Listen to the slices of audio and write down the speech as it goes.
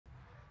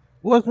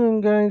Welcome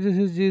guys, this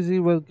is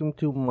JZ. Welcome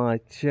to my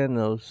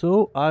channel.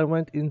 So I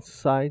went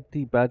inside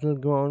the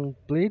battleground,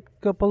 played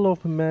couple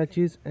of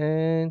matches,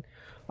 and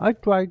I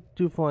tried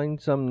to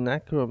find some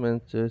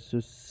necromancers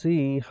to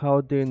see how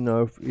their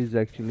nerf is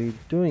actually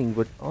doing.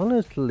 But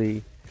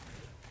honestly,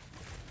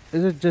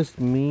 is it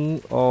just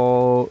me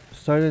or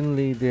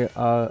suddenly there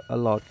are a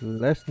lot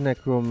less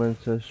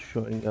necromancers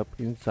showing up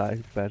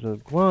inside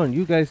battleground?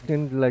 You guys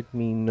can let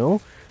me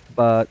know,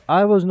 but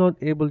I was not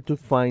able to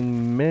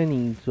find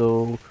many,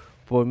 so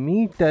for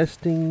me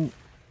testing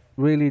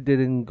really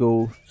didn't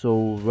go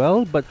so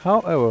well. But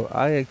however,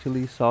 I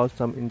actually saw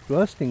some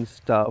interesting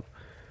stuff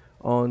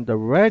on the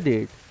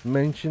Reddit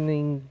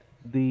mentioning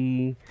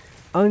the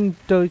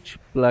untouched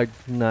Blood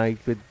Knight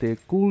with their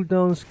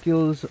cooldown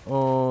skills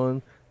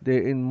on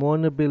their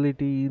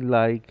invulnerability,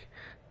 like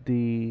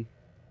the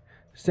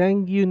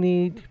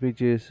Sanguinate,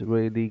 which is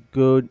really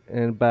good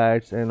and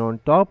bad, and on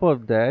top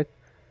of that,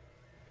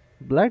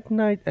 Black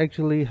Knight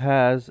actually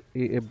has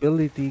a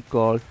ability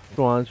called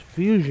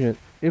Transfusion.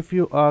 If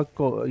you are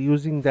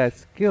using that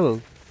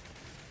skill,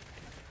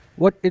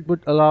 what it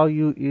would allow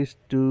you is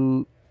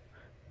to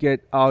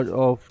get out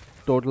of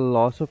total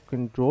loss of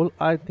control,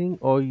 I think,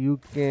 or you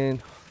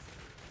can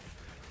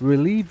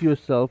relieve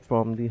yourself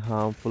from the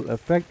harmful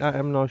effect. I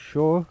am not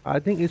sure. I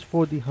think it's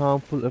for the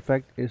harmful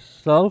effect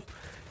itself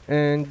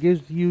and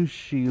gives you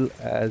shield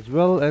as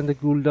well, and the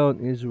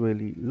cooldown is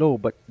really low.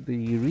 But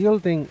the real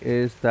thing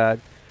is that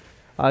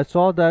I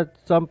saw that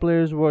some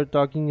players were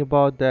talking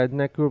about that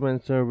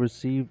Necromancer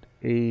received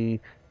a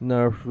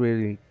nerf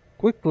really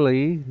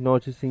quickly,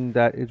 noticing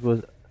that it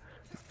was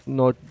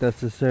not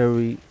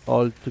necessary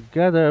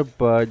altogether,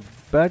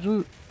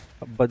 battle,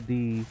 but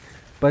the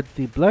but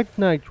the Blood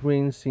Knight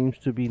reign seems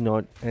to be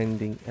not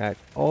ending at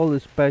all,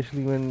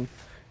 especially when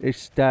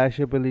its dash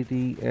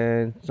ability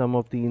and some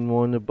of the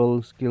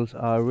invulnerable skills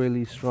are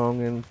really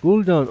strong and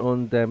cooldown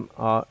on them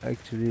are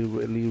actually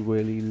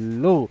really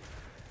low.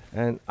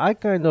 And I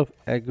kind of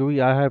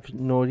agree. I have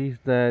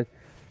noticed that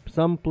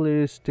some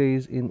players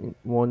stays in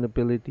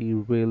invulnerability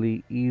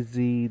really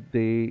easy.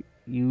 They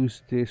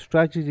use their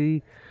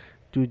strategy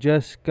to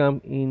just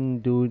come in,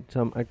 do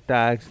some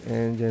attacks,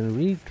 and then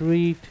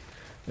retreat.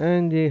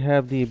 And they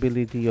have the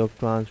ability of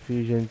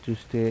transfusion to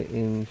stay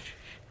in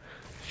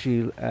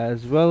shield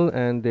as well,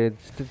 and they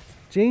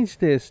change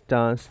their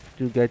stance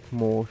to get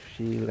more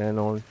shield. And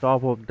on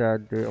top of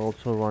that, they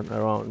also run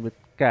around with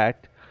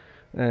cat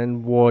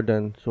and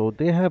warden, so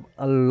they have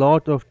a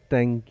lot of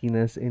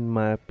tankiness in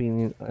my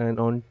opinion. And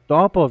on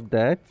top of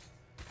that,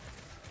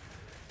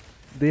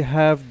 they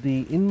have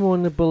the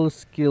invulnerable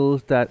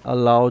skills that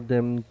allow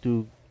them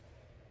to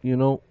you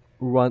know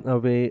run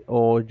away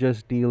or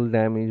just deal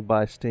damage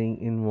by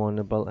staying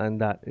invulnerable, and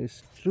that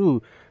is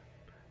true.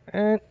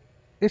 And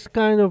it's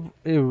kind of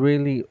a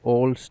really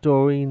old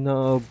story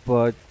now,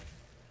 but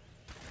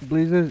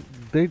Blizzard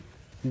did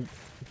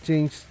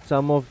change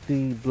some of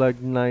the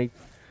Blood Knight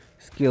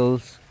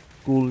skills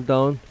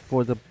cooldown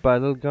for the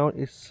battleground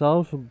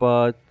itself,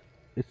 but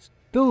it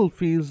still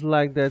feels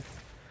like that.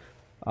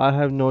 I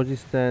have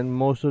noticed that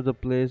most of the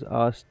players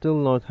are still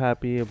not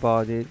happy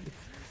about it.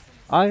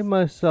 I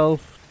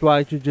myself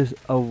try to just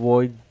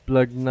avoid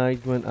Blood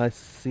Knight when I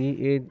see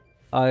it.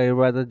 I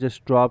rather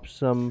just drop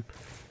some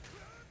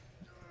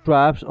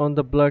traps on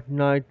the Blood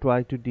Knight,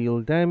 try to deal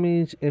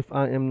damage. If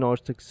I am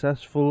not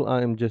successful,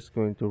 I am just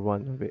going to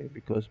run away,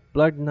 because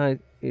Blood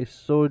Knight is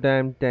so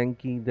damn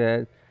tanky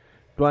that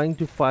trying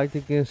to fight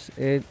against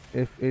it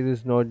if it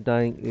is not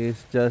dying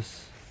is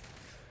just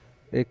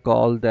a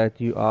call that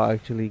you are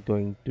actually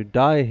going to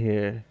die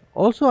here.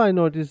 Also, I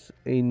noticed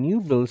a new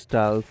build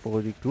style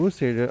for the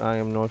Crusader. I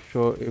am not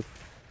sure if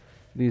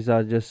these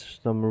are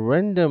just some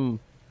random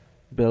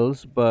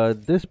builds,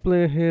 but this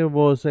player here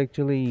was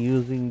actually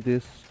using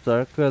this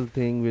circle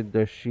thing with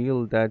the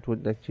shield that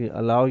would actually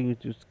allow you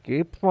to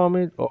escape from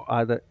it or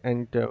either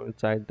enter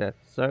inside that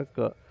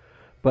circle.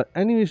 But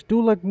anyways,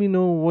 do let me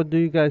know what do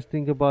you guys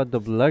think about the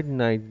Blood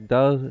Knight.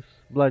 Does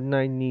Blood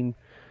Knight need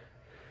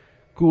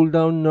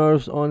cooldown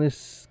nerfs on his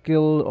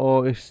skill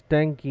or his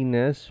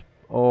tankiness,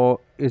 or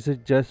is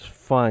it just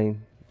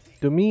fine?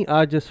 To me,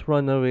 I just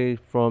run away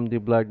from the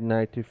Blood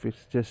Knight if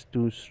it's just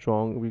too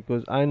strong,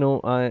 because I know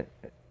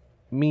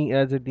me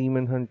as a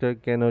demon hunter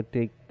cannot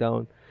take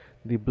down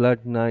the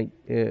Blood Knight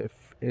if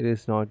it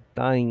is not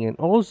dying. And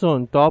also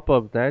on top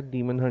of that,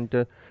 demon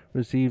hunter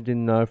received a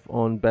nerf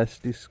on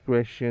best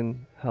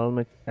discretion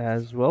helmet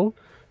as well.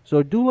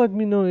 So do let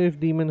me know if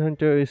demon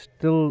hunter is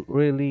still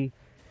really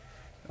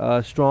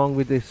strong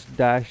with his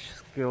dash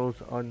skills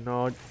or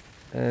not,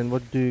 and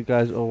what do you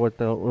guys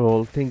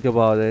overall think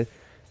about it.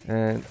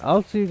 And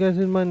I'll see you guys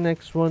in my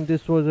next one.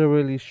 This was a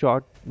really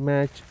short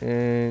match,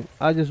 and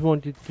I just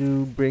wanted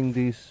to bring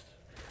these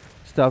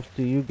stuff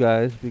to you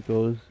guys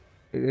because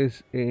it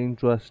is an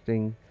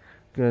interesting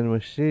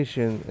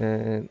conversation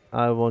and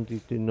I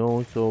wanted to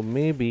know, so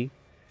maybe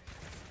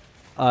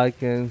I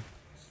can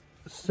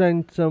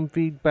send some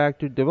feedback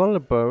to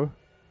developer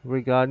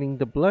regarding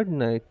the Blood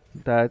Knight,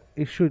 that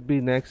it should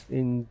be next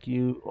in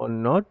queue or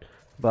not.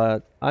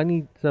 But I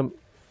need some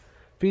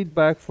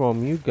feedback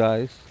from you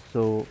guys.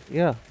 So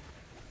yeah,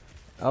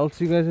 I'll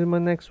see you guys in my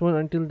next one.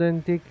 Until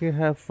then, take care,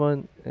 have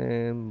fun,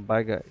 and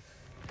bye, guys.